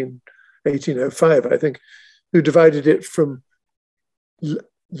 1805, I think, who divided it from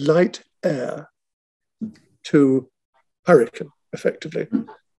light air to hurricane, effectively.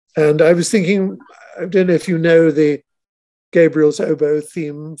 And I was thinking, I don't know if you know the Gabriel's oboe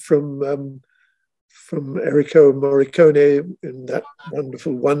theme from Enrico Morricone in that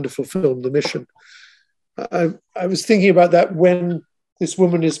wonderful, wonderful film, The Mission. I was thinking about that when this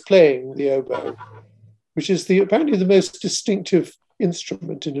woman is playing the oboe, which is apparently the most distinctive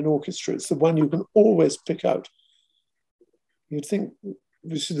instrument in an orchestra. It's the one you can always pick out. You'd think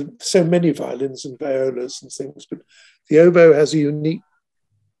there's so many violins and violas and things, but the oboe has a unique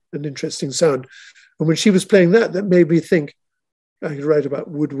and interesting sound. And when she was playing that made me think I could write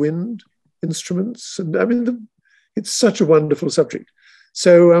about woodwind instruments. And I mean, it's such a wonderful subject.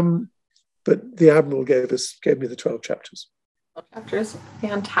 So, but the Admiral gave me the 12 chapters. 12 chapters,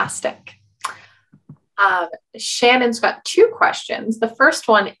 fantastic. Shannon's got two questions. The first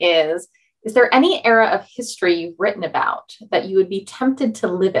one is there any era of history you've written about that you would be tempted to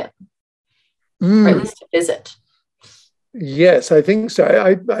live in, or at least to visit? Yes, I think so.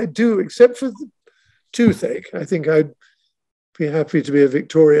 I do, except for the toothache. I think I'd be happy to be a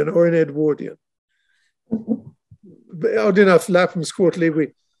Victorian or an Edwardian. But odd enough, Lapham's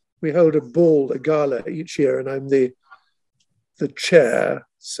Quarterly, we hold a ball, a gala each year, and I'm the chair,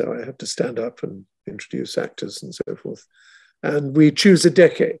 so I have to stand up and introduce actors and so forth. And we choose a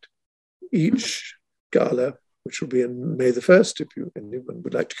decade each gala, which will be on May the 1st, if anyone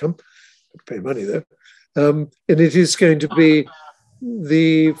would like to come. Pay money though. And it is going to be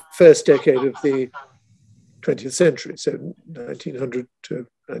the first decade of the 20th century, so 1900 to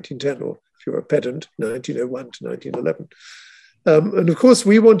 1910, or if you're a pedant, 1901 to 1911. And of course,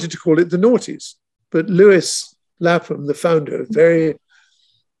 we wanted to call it the noughties, but Lewis Lapham, the founder, very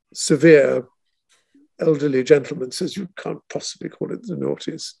severe elderly gentleman, says you can't possibly call it the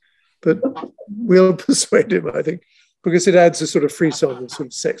noughties. But we'll persuade him, I think, because it adds a sort of frisson and sort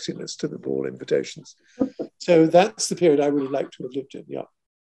of sexiness to the ball invitations. So that's the period I would have liked to have lived in, yeah.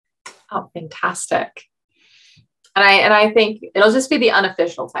 Oh, fantastic. And I think it'll just be the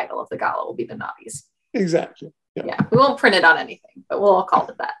unofficial title of the gala will be the Naughties. Exactly. Yeah, we won't print it on anything, but we'll all call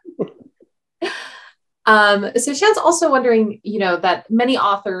it that. So Shan's also wondering, that many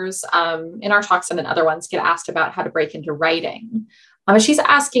authors in our talks and in other ones get asked about how to break into writing. She's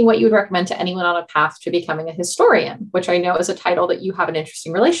asking what you would recommend to anyone on a path to becoming a historian, which I know is a title that you have an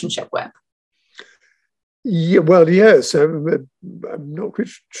interesting relationship with. Yeah, well, yes. I'm not quite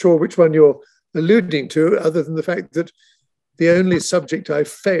sure which one you're alluding to, other than the fact that the only subject I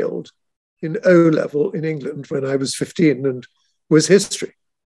failed in O-level in England when I was 15 and was history.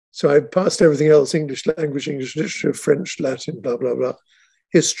 So I passed everything else, English language, English literature, French, Latin, blah, blah, blah.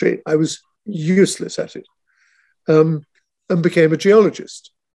 History, I was useless at it, and became a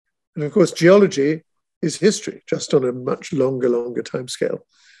geologist. And of course, geology is history, just on a much longer time scale.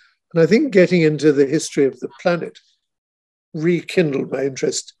 And I think getting into the history of the planet rekindled my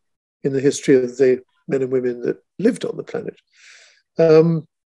interest in the history of the men and women that lived on the planet. And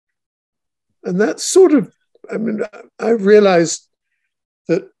that's sort of, I realized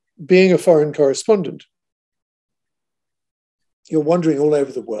that being a foreign correspondent, you're wandering all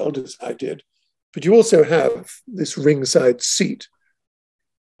over the world, as I did, but you also have this ringside seat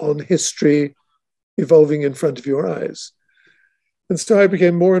on history evolving in front of your eyes. And so I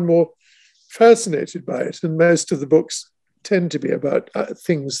became more and more fascinated by it. And most of the books tend to be about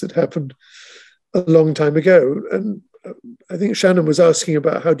things that happened a long time ago. And I think Shannon was asking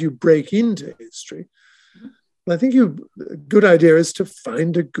about how do you break into history. I think a good idea is to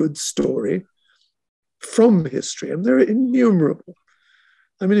find a good story from history. And there are innumerable.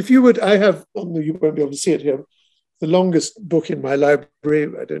 If you would, I have, you won't be able to see it here, the longest book in my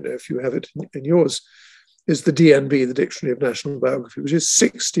library, I don't know if you have it in yours, is the DNB, the Dictionary of National Biography, which is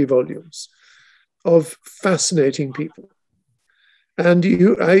 60 volumes of fascinating people. And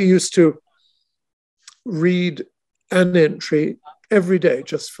I used to read an entry every day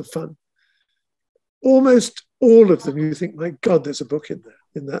just for fun. Almost all of them, you think, my God, there's a book in there,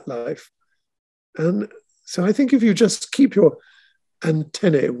 in that life. And so I think if you just keep your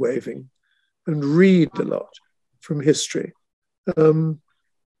antennae waving and read a lot from history, you'll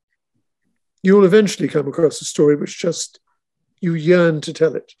eventually come across a story which just, you yearn to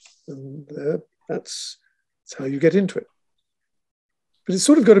tell it. And that's how you get into it. But it's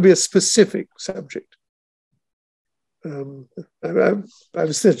sort of got to be a specific subject. I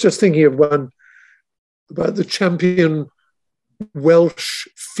was just thinking of one about the champion Welsh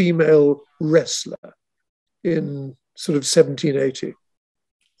female wrestler in sort of 1780.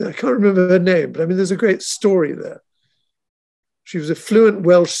 I can't remember her name, but there's a great story there. She was a fluent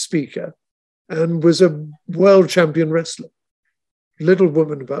Welsh speaker and was a world champion wrestler. Little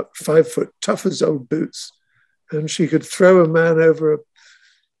woman, about 5 foot, tough as old boots. And she could throw a man over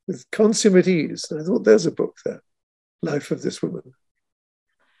with consummate ease. And I thought, there's a book there, Life of this Woman.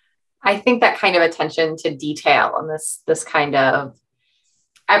 I think that kind of attention to detail and this kind of,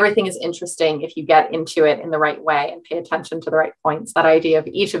 everything is interesting if you get into it in the right way and pay attention to the right points. That idea of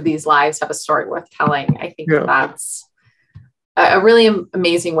each of these lives have a story worth telling. I think that's a really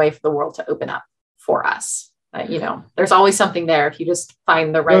amazing way for the world to open up for us. There's always something there if you just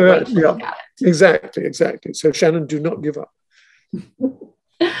find the right way to look at it. Exactly. So Shannon, do not give up.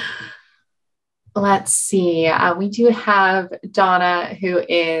 Let's see. We do have Donna, who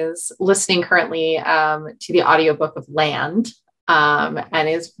is listening currently to the audiobook of Land, and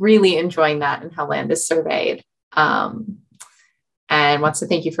is really enjoying that and how land is surveyed, and wants to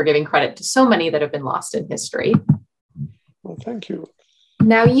thank you for giving credit to so many that have been lost in history. Well, thank you.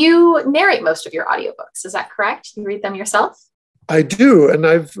 Now, you narrate most of your audiobooks. Is that correct? You read them yourself? I do. And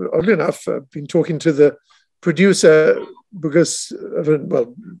I've, oddly enough, been talking to the producer because,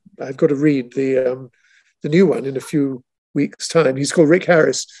 I've got to read the new one in a few week's time. He's called Rick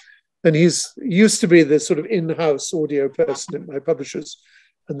Harris, and he's used to be the sort of in-house audio person at my publishers,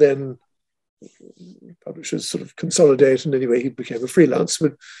 and then publishers sort of consolidate, and anyway, he became a freelance.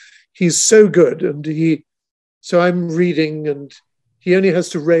 But he's so good, and so I'm reading, and he only has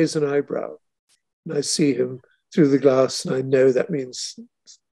to raise an eyebrow, and I see him through the glass, and I know that means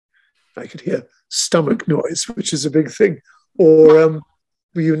I could hear stomach noise, which is a big thing, or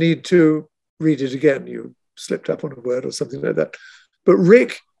you need to read it again. You slipped up on a word or something like that. But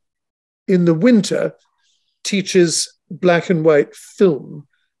Rick, in the winter, teaches black and white film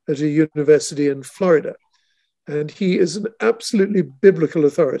at a university in Florida. And he is an absolutely biblical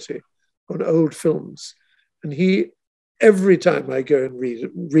authority on old films. And every time I go and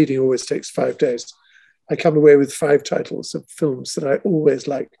reading always takes 5 days. I come away with 5 titles of films that I always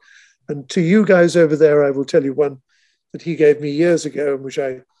like. And to you guys over there, I will tell you one that he gave me years ago, and which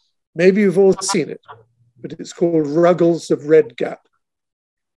maybe you've all seen it, but it's called Ruggles of Red Gap.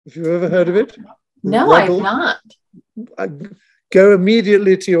 Have you ever heard of it? No, I've not. Go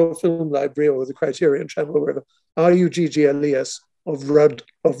immediately to your film library or the Criterion Channel or wherever, Ruggles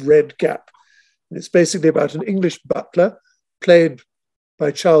of Red Gap. And it's basically about an English butler played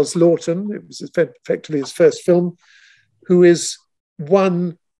by Charles Lawton. It was effectively his first film, who is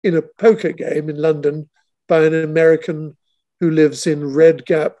won in a poker game in London by an American who lives in Red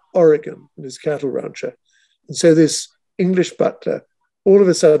Gap, Oregon, and is a cattle rancher. And so this English butler all of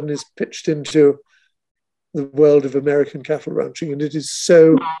a sudden is pitched into the world of American cattle ranching, and it is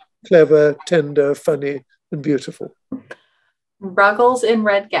so clever, tender, funny, and beautiful. Ruggles in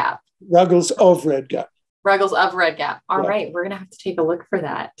Red Gap. Ruggles of Red Gap. Ruggles of Red Gap. All Yeah. right, we're going to have to take a look for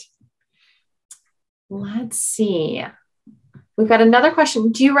that. Let's see. We've got another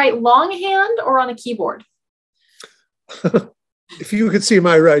question. Do you write longhand or on a keyboard? If you could see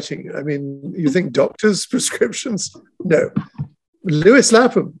my writing, I mean, you think doctors' prescriptions? No. Lewis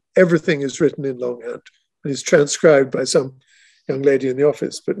Lapham, everything is written in longhand and is transcribed by some young lady in the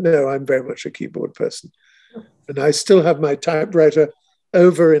office. But no, I'm very much a keyboard person. And I still have my typewriter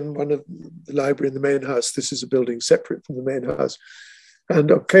over in one of the library in the main house. This is a building separate from the main house.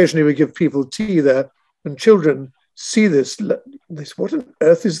 And occasionally we give people tea there, and children see this. They say, what on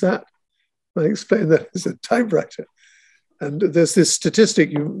earth is that? I explain that it's a typewriter. And there's this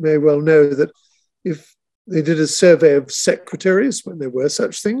statistic, you may well know, that if they did a survey of secretaries, when there were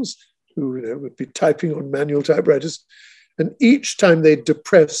such things, who would be typing on manual typewriters, and each time they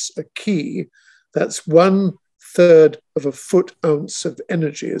depress a key, that's 1/3 of a foot-ounce of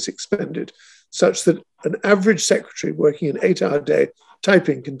energy is expended, such that an average secretary working an 8-hour day,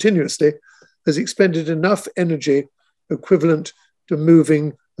 typing continuously, has expended enough energy equivalent to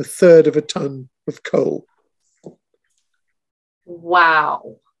moving 1/3 of a ton of coal.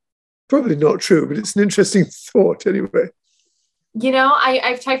 Wow. Probably not true, but it's an interesting thought anyway. You know,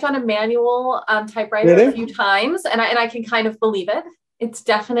 I've typed on a manual typewriter a few times, and I can kind of believe it. It's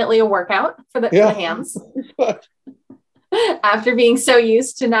definitely a workout for the hands. After being so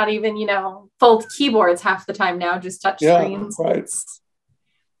used to not even, fold keyboards half the time now, just touch screens. Right.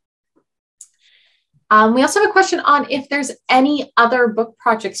 We also have a question on if there's any other book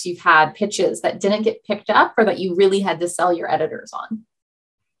projects you've had, pitches that didn't get picked up or that you really had to sell your editors on.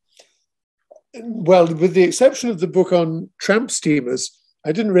 Well, with the exception of the book on tramp steamers,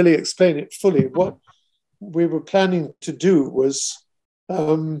 I didn't really explain it fully. What we were planning to do was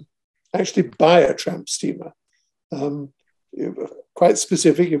actually buy a tramp steamer. Quite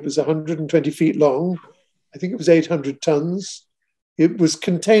specific, it was 120 feet long. I think it was 800 tons. It was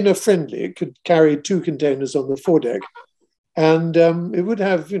container friendly. It could carry 2 containers on the foredeck, and it would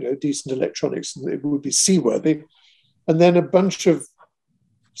have, decent electronics, and it would be seaworthy. And then a bunch of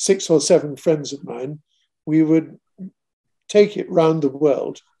 6 or 7 friends of mine, we would take it round the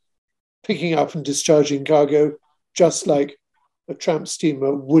world, picking up and discharging cargo, just like a tramp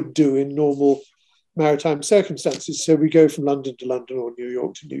steamer would do in normal maritime circumstances. So we go from London to London or New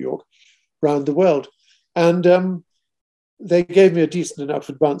York to New York, round the world. And they gave me a decent enough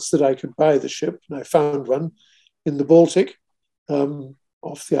advance that I could buy the ship, and I found one in the Baltic,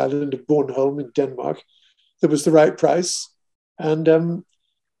 off the island of Bornholm in Denmark. That was the right price. And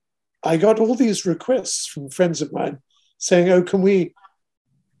I got all these requests from friends of mine saying, oh, can we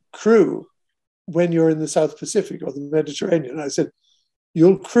crew when you're in the South Pacific or the Mediterranean? I said,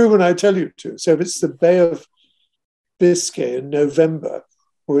 you'll crew when I tell you to. So if it's the Bay of Biscay in November,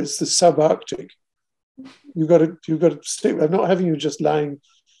 or it's the subarctic, you've got to stick. I'm not having you just lying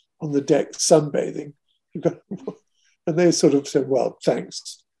on the deck sunbathing. And they sort of said, well,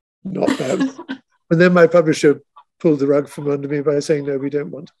 thanks, not bad. And then my publisher pulled the rug from under me by saying, no, we don't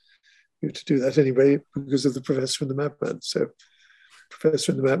want you to do that anyway because of the Professor and the Madman. So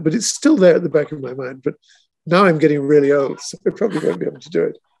Professor and the Madman, but it's still there at the back of my mind. But now I'm getting really old, so I probably won't be able to do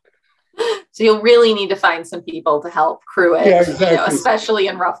it. So you'll really need to find some people to help crew it, yeah, exactly. Especially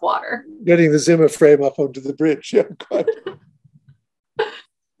in rough water. Getting the Zimmer frame up onto the bridge. Yeah, quite.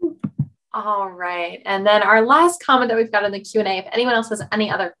 All right. And then our last comment that we've got in the Q&A, if anyone else has any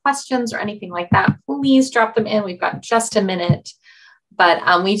other questions or anything like that, please drop them in. We've got just a minute.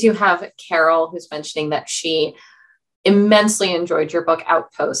 But we do have Carol who's mentioning that she immensely enjoyed your book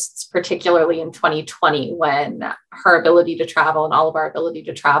Outposts, particularly in 2020 when her ability to travel and all of our ability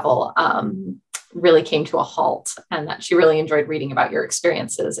to travel really came to a halt, and that she really enjoyed reading about your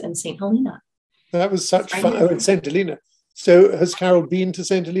experiences in St. Helena. That was such fun. Oh, in St. Helena. So has Carol been to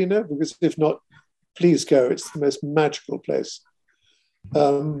St. Helena? Because if not, please go. It's the most magical place.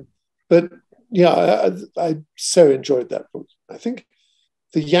 But yeah, I so enjoyed that book. I think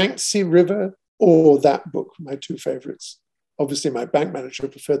the Yangtze River or that book, my two favorites. Obviously, my bank manager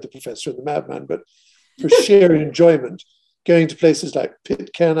preferred The Professor and the Madman, but for sheer enjoyment, going to places like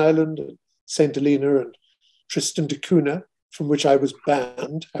Pitcairn Island and St. Helena and Tristan da Cunha, from which I was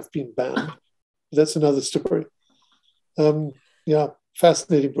banned, have been banned. That's another story. Yeah,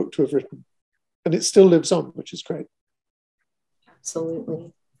 fascinating book to have written. And it still lives on, which is great.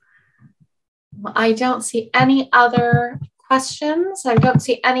 Absolutely. Well, I don't see any other questions. I don't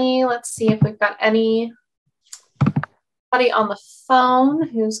see any. Let's see if we've got anybody on the phone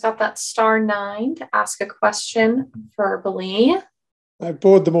who's got that *9 to ask a question verbally. I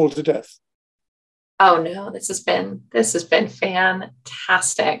bored them all to death. Oh no, this has been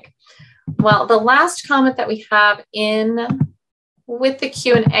fantastic. Well, the last comment that we have in with the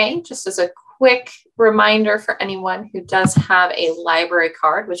Q&A, just as a quick reminder for anyone who does have a library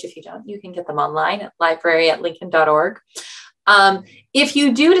card, which if you don't, you can get them online at library@lincoln.org. If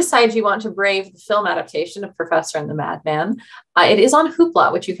you do decide you want to brave the film adaptation of Professor and the Madman, it is on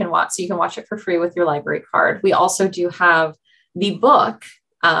Hoopla, which you can watch. So you can watch it for free with your library card. We also do have the book,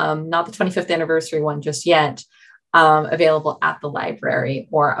 not the 25th anniversary one just yet, available at the library.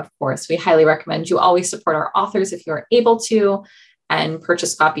 Or of course, we highly recommend you always support our authors if you are able to, and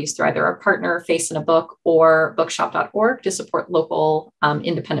purchase copies through either our partner, Face in a Book, or bookshop.org to support local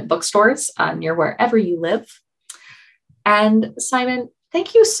independent bookstores near wherever you live. And Simon,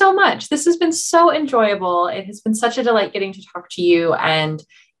 thank you so much. This has been so enjoyable. It has been such a delight getting to talk to you and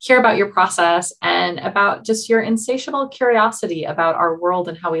hear about your process and about just your insatiable curiosity about our world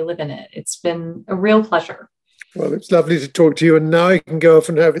and how we live in it. It's been a real pleasure. Well, it's lovely to talk to you. And now I can go off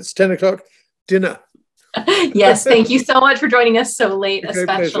and have it's 10 o'clock dinner. Yes, thank you so much for joining us so late,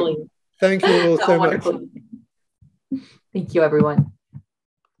 especially. Thank you all so much. Thank you, everyone.